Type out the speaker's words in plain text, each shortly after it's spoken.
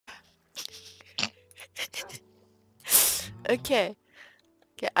Okay.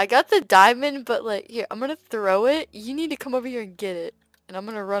 Okay, I got the diamond, but like, here, I'm gonna throw it. You need to come over here and get it. And I'm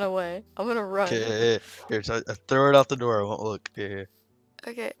gonna run away. I'm gonna run. Okay, here, so I throw it out the door. I won't look. Here.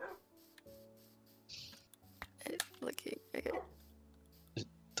 Okay. Looking. Okay.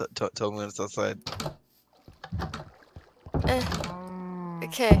 Tell me when it's outside.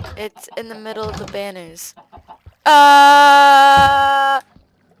 Okay, it's in the middle of the banners. Are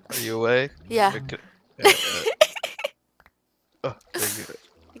you away? Yeah. Oh, there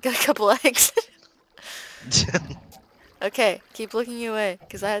You got a couple eggs. Okay, keep looking away,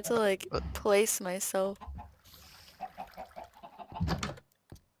 cause I had to like place myself.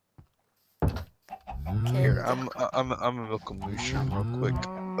 Okay. Here, I'm gonna milk a mushroom real quick.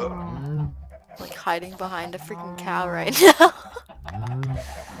 Like hiding behind a freaking cow right now.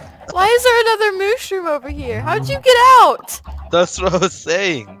 Why is there another mushroom over here? How'd you get out? That's what I was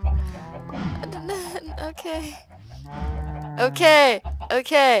saying. Okay. Okay.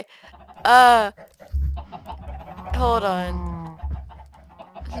 Okay. Hold on.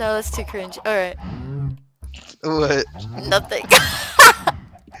 No, that's too cringe. Alright. What? Nothing.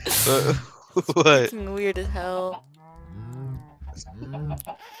 What? Freaking weird as hell.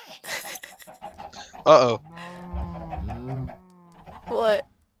 Uh-oh. What?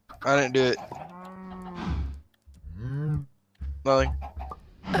 I didn't do it. Nothing.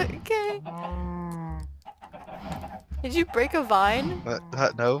 Okay. Did you break a vine?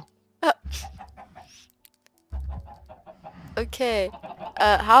 No. Okay.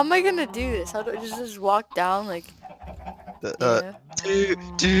 How am I gonna do this? How do I just walk down like? Yeah.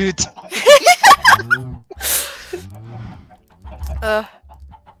 Dude.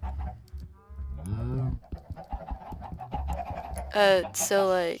 So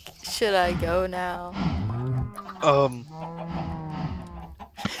like, should I go now?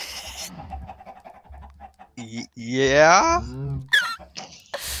 Yeah?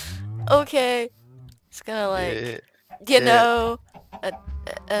 Okay. It's gonna like, Yeah. know,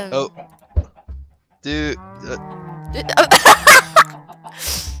 Oh. Dude.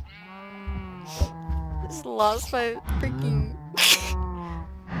 Just lost my freaking.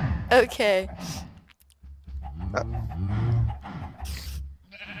 Okay.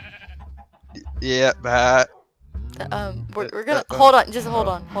 Yeah, Matt. We're gonna hold on. Just hold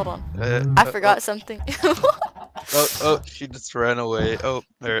on. Hold on. I forgot something. Oh, she just ran away. Oh,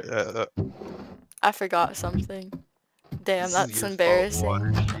 there. I forgot something. Damn, This that's is your embarrassing.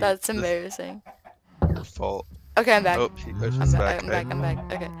 fault, That's embarrassing. Your fault. Okay, I'm back. Oh, she's I'm back. back. I'm back.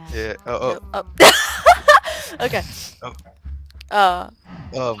 Okay. Yeah. Oh. Okay. Oh.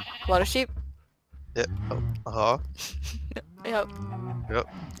 Water sheep. Yeah. Oh. Yep.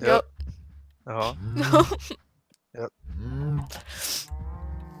 Yep. Uh-huh. Yep.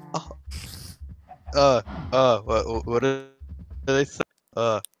 What did they say?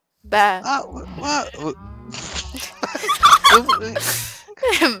 Bad. What?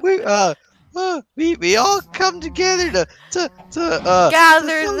 We all come together to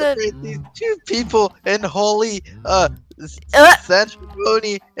Gather celebrate these two people in holy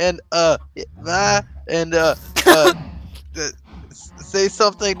ceremony and say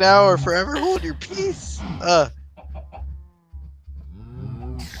something now or forever hold your peace.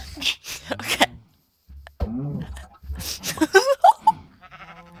 Okay.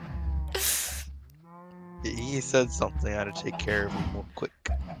 He said something. I had to take care of him real quick.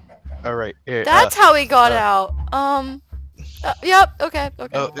 All right. Here, That's how we got out. Yep. Okay.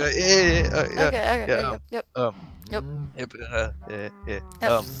 Okay. Oh, yeah. Okay. Yep.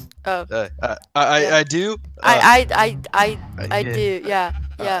 I do. I do. Yeah.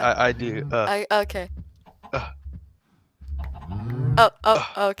 I do. Okay.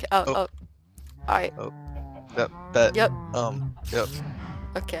 Okay. All right. That. Yep. Yep.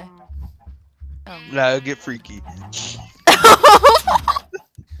 Okay. Now get freaky.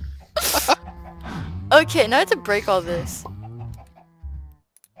 Okay, now I have to break all this.